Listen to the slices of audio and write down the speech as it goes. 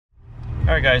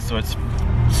Alright guys, so it's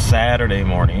Saturday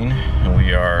morning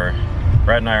and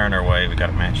Brad and I are on our way. We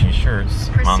got matching shirts.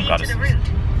 Mom got us.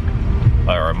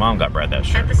 Or Mom got Brad that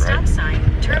shirt, at the stop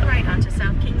sign, turn right onto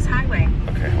South Kings Highway.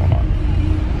 Okay, hold on.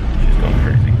 She's going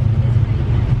crazy.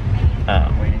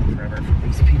 I'm waiting forever for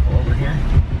these people over here.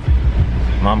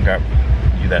 Mom got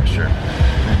you that shirt.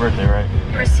 Your birthday, right?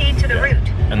 Proceed to the route.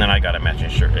 And then I got a matching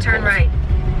shirt. Turn right,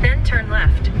 then turn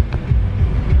left.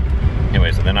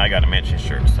 Anyway, so then I got a matching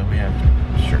shirt, so we have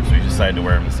shirts. We decided to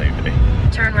wear them the same day.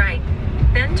 Turn right,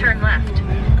 then turn left.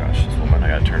 Gosh, this woman, I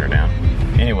gotta turn her down.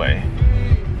 Anyway,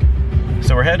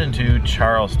 so we're heading to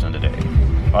Charleston today.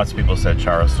 Lots of people said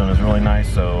Charleston is really nice,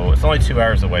 so it's only 2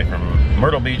 hours away from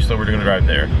Myrtle Beach, so we're gonna drive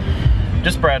there.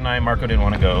 Just Brad and I. Marco didn't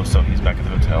want to go, so he's back at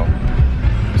the hotel.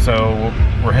 So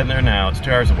we're heading there now. It's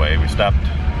 2 hours away. We stopped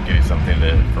getting something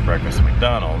for breakfast at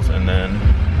McDonald's, and then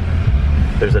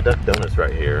there's a Duck Donuts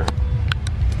right here,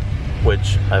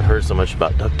 which I've heard so much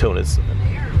about Duck Donuts,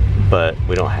 but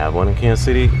we don't have one in Kansas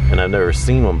City, and I've never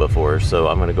seen one before, so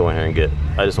I'm gonna go in here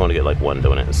and I just want to get like one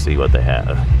donut and see what they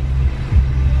have.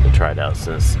 We'll try it out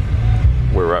since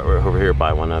we're right over here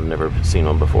by one. I've never seen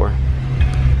one before.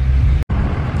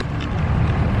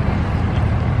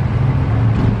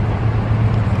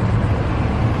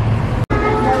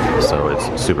 So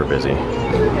it's super busy.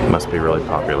 Must be really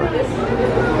popular.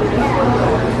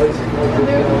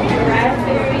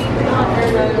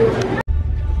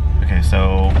 Okay,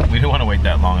 so we didn't want to wait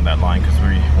that long in that line because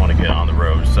we want to get on the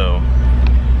road. So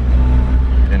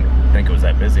didn't think it was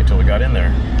that busy until we got in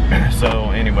there.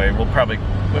 So anyway,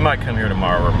 we might come here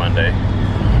tomorrow or Monday.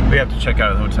 We have to check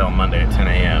out of the hotel Monday at 10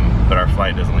 a.m. but our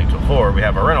flight doesn't leave till 4. We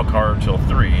have a rental car till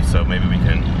 3, so maybe we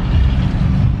can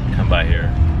come by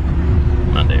here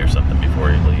Monday or something before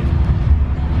we leave.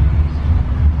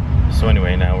 So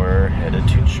anyway, now we're headed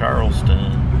to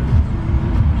Charleston.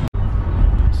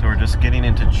 So we're just getting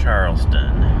into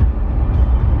Charleston.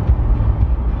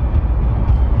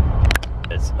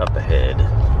 It's up ahead.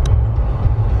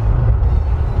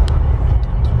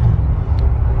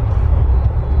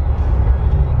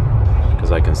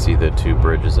 Because I can see the two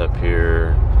bridges up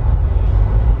here.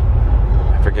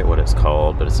 I forget what it's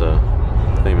called, but it's a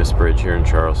famous bridge here in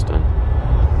Charleston.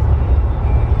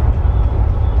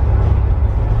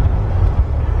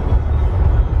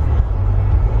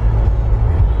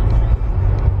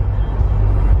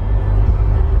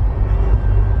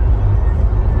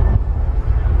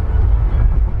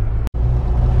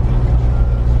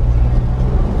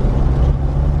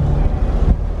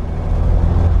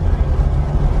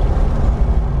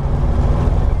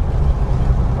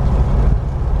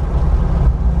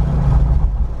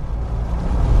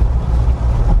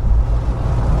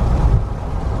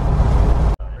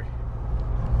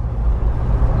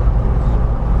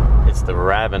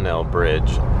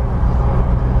 Bridge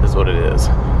is what it is.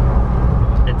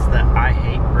 It's the I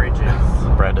hate bridges.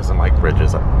 Brad doesn't like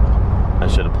bridges. I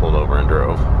should have pulled over and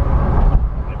drove. Oh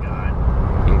my god.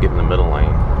 You can get in the middle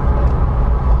lane.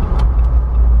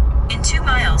 In 2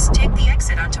 miles, take the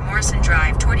exit onto Morrison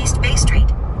Drive toward East Bay Street.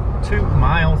 2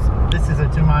 miles? This is a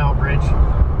 2-mile bridge?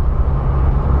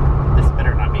 This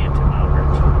better not be a 2-mile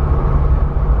bridge.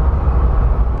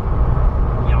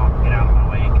 Y'all get out of my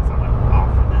way because I'm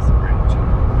off of this bridge.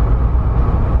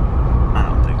 I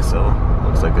don't think so.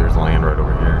 Looks like there's land right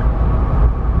over here.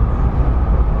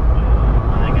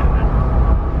 I got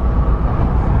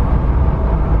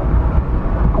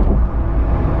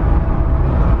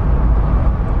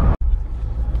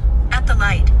it. At the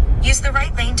light, use the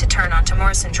right lane to turn onto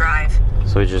Morrison Drive.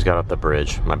 So we just got off the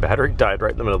bridge. My battery died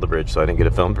right in the middle of the bridge, so I didn't get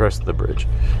a film the rest of the bridge.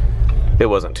 It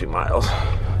wasn't 2 miles.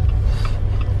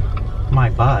 my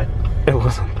butt. It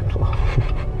wasn't that long.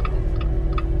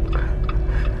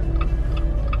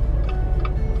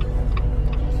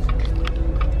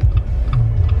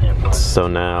 So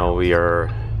now we are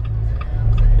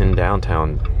in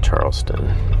downtown Charleston.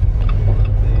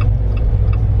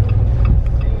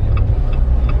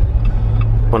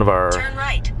 One of our turn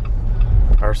right.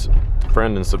 Our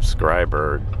friend and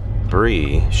subscriber,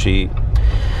 Bree, she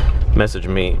messaged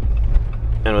me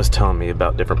and was telling me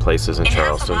about different places in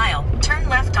Charleston. Half a mile, turn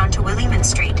left onto Williamson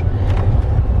Street.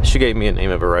 She gave me a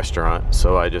name of a restaurant,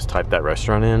 so I just typed that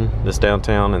restaurant in, this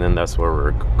downtown, and then that's where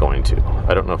we're going to.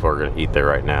 I don't know if we're going to eat there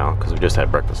right now, because we just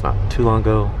had breakfast not too long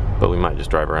ago, but we might just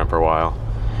drive around for a while.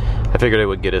 I figured it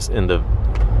would get us in the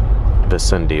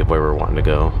vicinity of where we're wanting to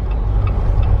go.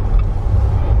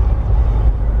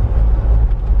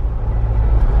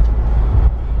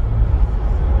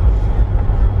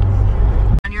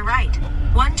 On your right,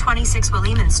 126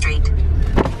 Williamson Street.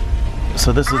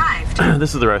 So this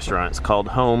is the restaurant. It's called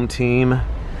Home Team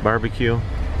Barbecue.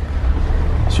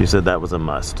 She said that was a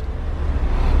must.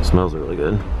 Smells really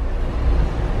good.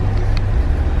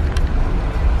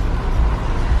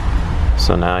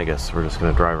 So now I guess we're just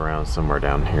gonna drive around somewhere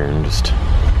down here and just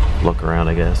look around,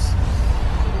 I guess.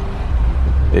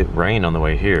 It rained on the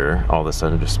way here, all of a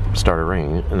sudden it just started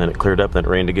raining, and then it cleared up, then it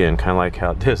rained again, kind of like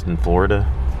how it is in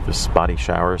Florida, just spotty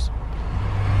showers.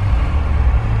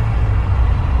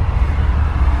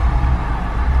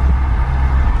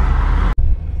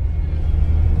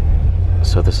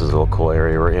 So this is a little cool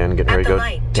area we're in, getting ready to go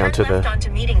down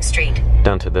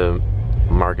to the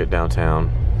market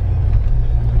downtown.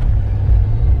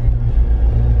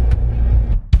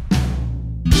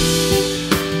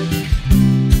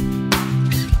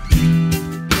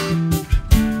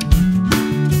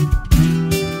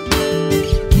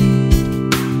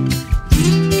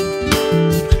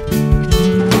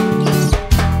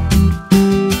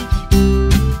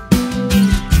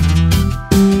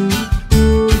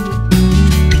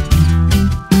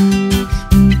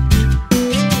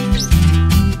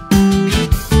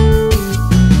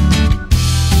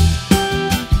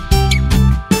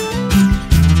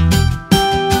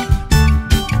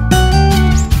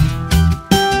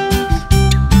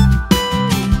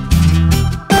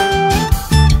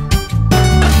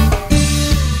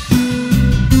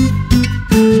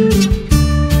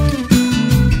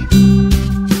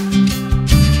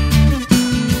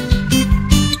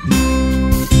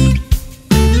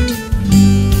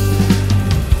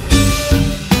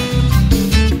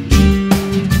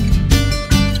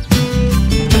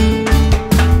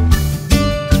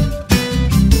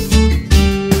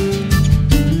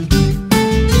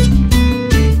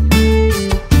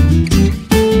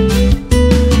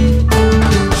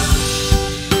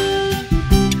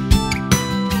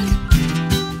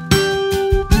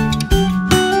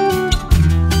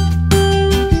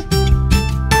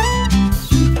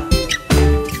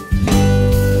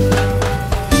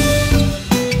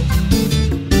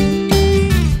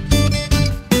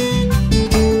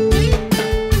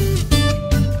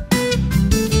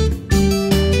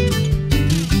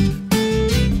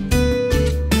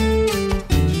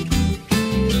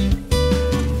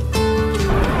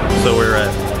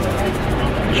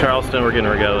 Charleston, we're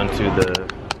gonna go into the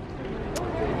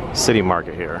city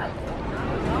market here.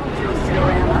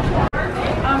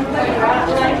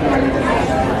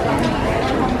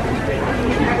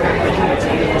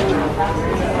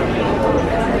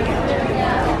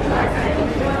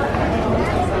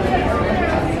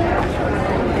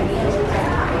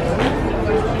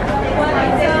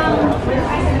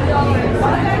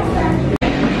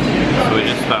 So we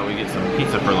just thought we'd get some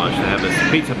pizza for lunch. They have this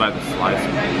pizza by the slice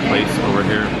place over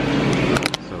here.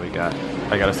 So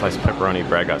I got a slice of pepperoni,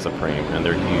 Brad got supreme, and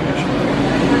they're huge.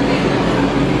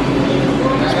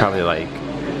 It's probably like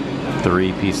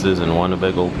 3 pieces and one a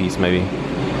big old piece maybe.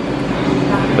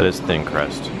 But it's thin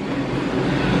crust.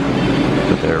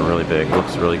 But they're really big.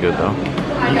 Looks really good though.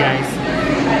 You guys,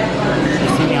 you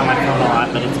see me on my phone a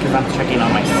lot, but it's because I'm checking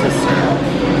on my sister.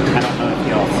 I don't know if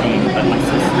y'all seen, but my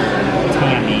sister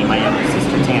Tammy, my younger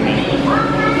sister Tammy,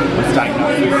 was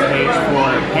diagnosed with stage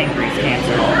 4 pancreas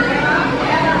cancer.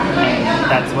 And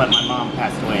that's what my mom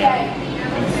passed away of.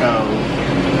 And so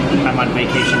I'm on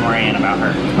vacation worrying about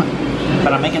her.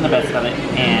 But I'm making the best of it,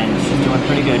 and she's doing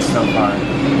pretty good so far.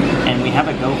 And we have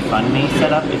a GoFundMe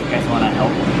set up if you guys want to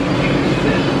help.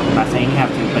 I'm not saying you have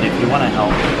to, but if you want to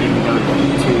help, you can go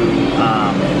to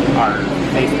our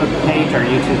Facebook page, our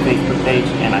YouTube Facebook page,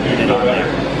 and I put it on there.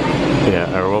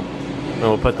 Yeah, or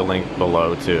we'll put the link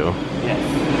below too.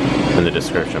 Yes. In the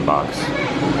description box.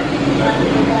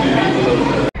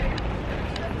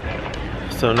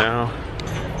 So now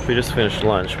we just finished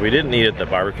lunch. We didn't eat at the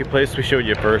barbecue place we showed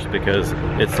you first because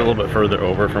it's a little bit further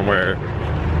over from where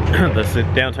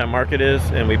the downtown market is,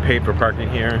 and we paid for parking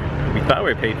here. We thought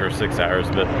we paid for 6 hours,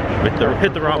 but we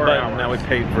hit the wrong button. Now we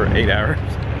paid for 8 hours.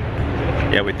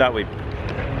 Yeah, we thought we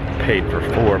paid for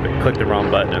 4, but clicked the wrong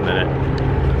button, and then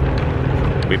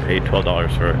we paid $12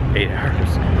 for 8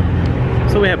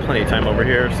 hours. So we had plenty of time over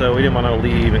here, so we didn't want to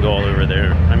leave and go all over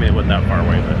there. I mean, it wasn't that far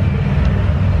away, but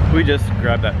we just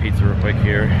grabbed that pizza real quick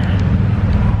here.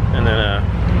 And then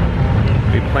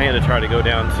we plan to try to go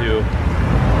down to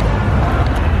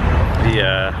the,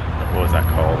 what was that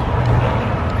called?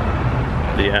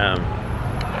 The,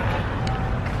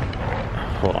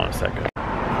 hold on a second.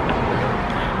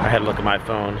 I had to look at my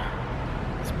phone.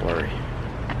 It's blurry.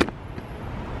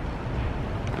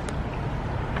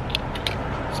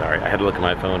 Sorry, I had to look at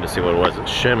my phone to see what it was. It's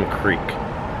Shem Creek.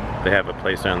 They have a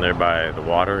place down there by the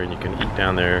water, and you can eat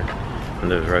down there,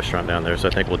 and there's a restaurant down there, so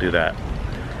I think we'll do that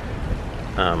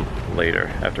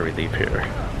later after we leave here.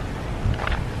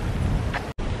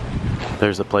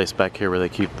 There's a place back here where they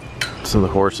keep some of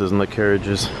the horses and the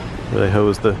carriages, where they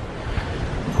hose the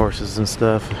horses and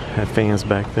stuff. Have fans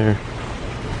back there.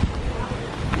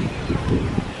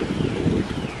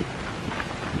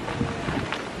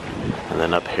 And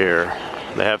then up here,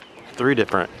 they have 3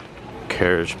 different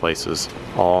carriage places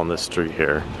all on this street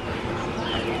here.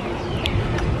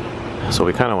 So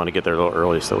we kind of want to get there a little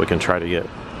early so we can try to get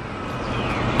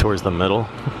towards the middle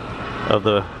of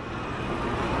the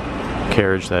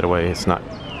carriage. That way it's not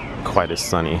quite as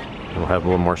sunny. We'll have a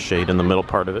little more shade in the middle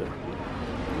part of it.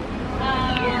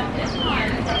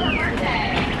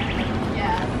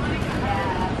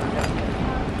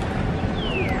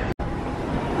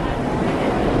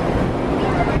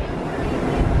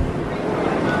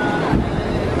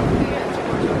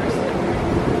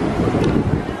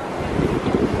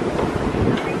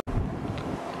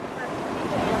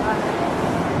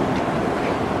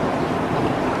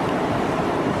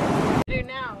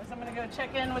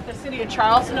 Check in with the city of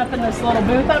Charleston up in this little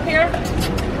booth up here.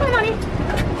 Come on, honey.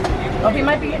 Hope you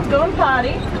might be going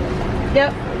potty.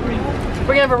 Yep. We're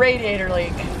gonna have a radiator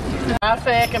leak.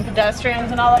 Traffic and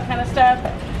pedestrians and all that kind of stuff.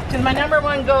 Because my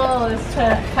 #1 goal is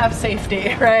to have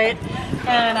safety, right?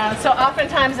 And so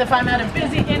oftentimes if I'm at a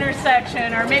busy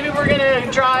intersection, or maybe we're gonna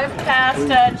drive past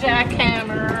a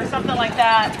jackhammer or something like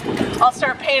that, I'll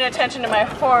start paying attention to my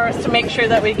forest to make sure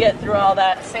that we get through all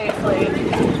that safely,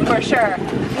 for sure.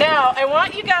 Now, I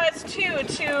want you guys too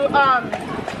to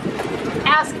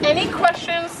ask any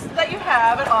questions that you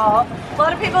have at all. A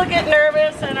lot of people get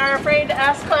nervous and are afraid to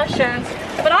ask questions,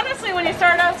 but honestly, when you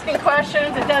start asking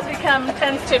questions, it does become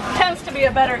tends to be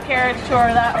a better carriage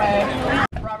tour that way.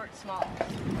 Robert Small.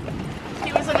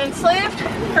 He was an enslaved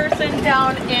person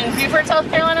down in Beaufort, South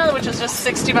Carolina, which is just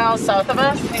 60 miles south of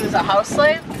us. He was a house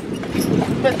slave.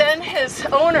 But then his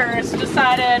owners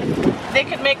decided they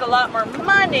could make a lot more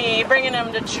money bringing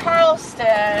him to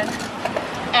Charleston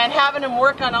and having him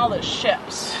work on all the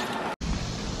ships.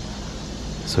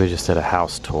 So we just did a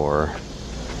house tour.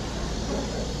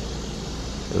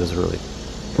 It was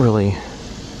really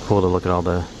cool to look at all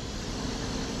the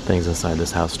things inside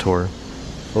this house tour.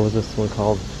 What was this one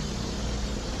called?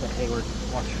 The Hayward,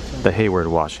 Washington. The Hayward,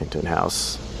 Washington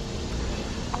house.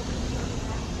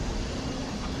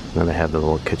 Then they have the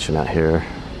little kitchen out here.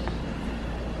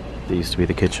 There used to be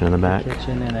the kitchen in the back. The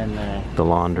kitchen and then the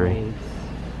laundry.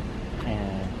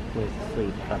 And with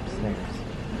sleep upstairs.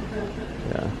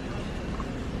 Yeah.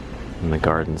 And the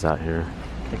gardens out here.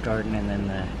 The garden and then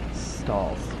the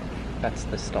stalls. That's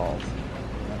the stalls.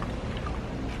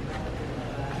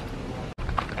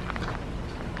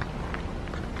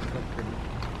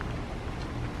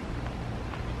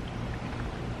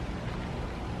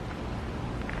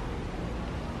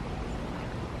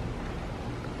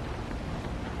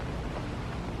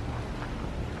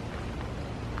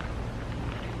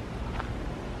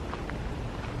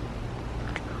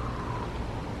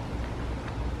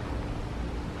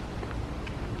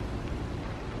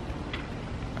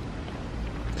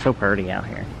 So pretty out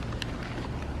here.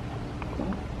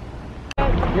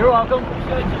 You're welcome.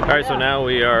 Alright, so now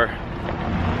we are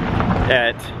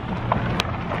at,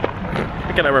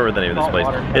 I can't remember the name of this place.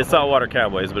 It's Saltwater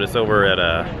Cowboys, but it's over at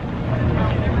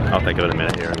I'll think of it in a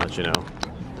minute here and let you know.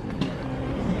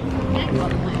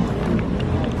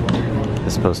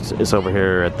 It's over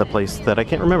here at the place that I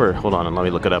can't remember. Hold on and let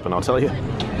me look it up and I'll tell you.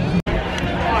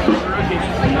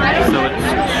 So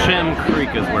it's Shem Creek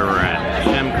is where we're at.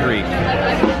 Shem Creek.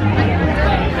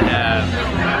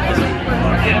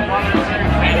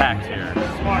 Packed here.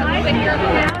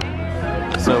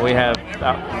 So we have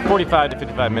about 45 to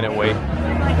 55 minute wait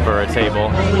for a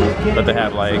table, but they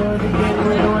have like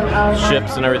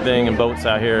ships and everything and boats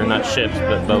out here. Not ships,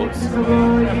 but boats.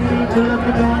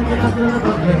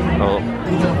 Well,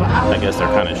 I guess they're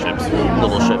kind of ships,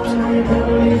 little ships.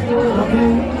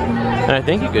 And I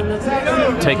think you could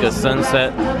take a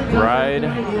sunset ride.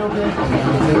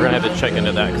 We're gonna have to check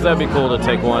into that because that'd be cool to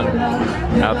take one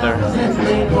out there.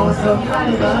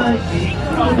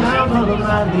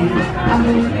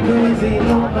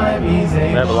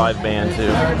 They have a live band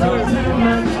too.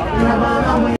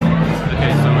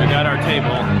 Okay, so we got our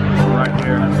table right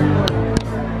here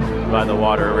by the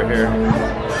water over here.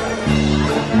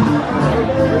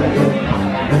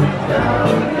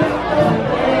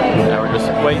 Now we're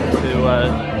just waiting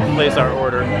to place our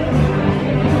order.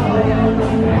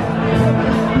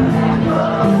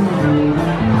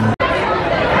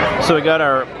 So we got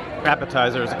our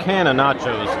appetizers, a can of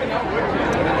nachos.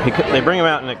 They bring them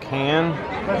out in a can,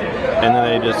 and then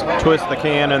they just twist the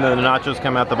can, and then the nachos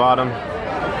come out the bottom.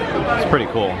 It's pretty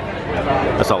cool.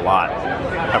 That's a lot.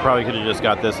 I probably could have just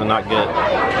got this and not get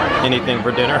anything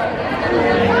for dinner.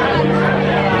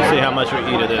 Let's see how much we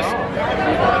eat of this.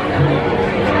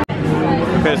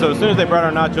 Okay, so as soon as they brought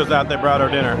our nachos out, they brought our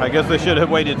dinner. I guess they should have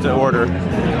waited to order,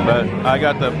 but I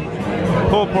got the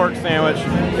pulled pork sandwich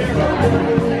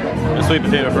and sweet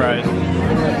potato fries.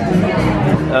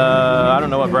 I don't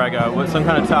know what Brad got. What, some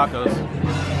kind of tacos.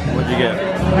 What'd you get?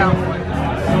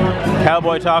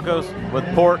 Cowboy tacos with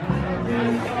pork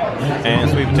and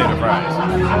sweet potato fries.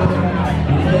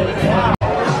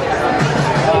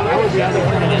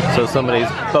 So somebody's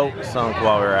boat sunk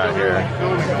while we were out here.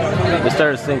 They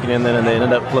started sinking in then and they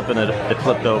ended up flipping it. It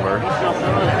flipped over.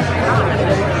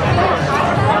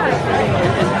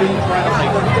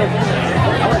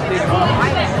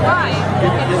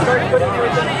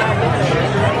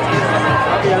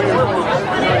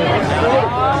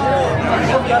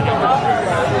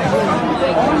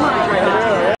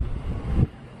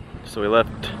 So we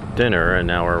left dinner and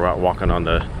now we're walking on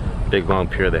the big long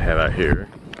pier they have out here.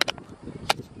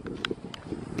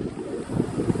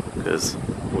 Because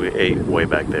we ate way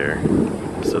back there.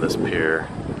 So this pier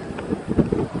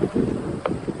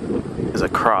is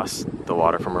across the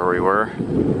water from where we were.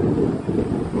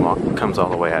 It comes all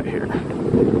the way out here.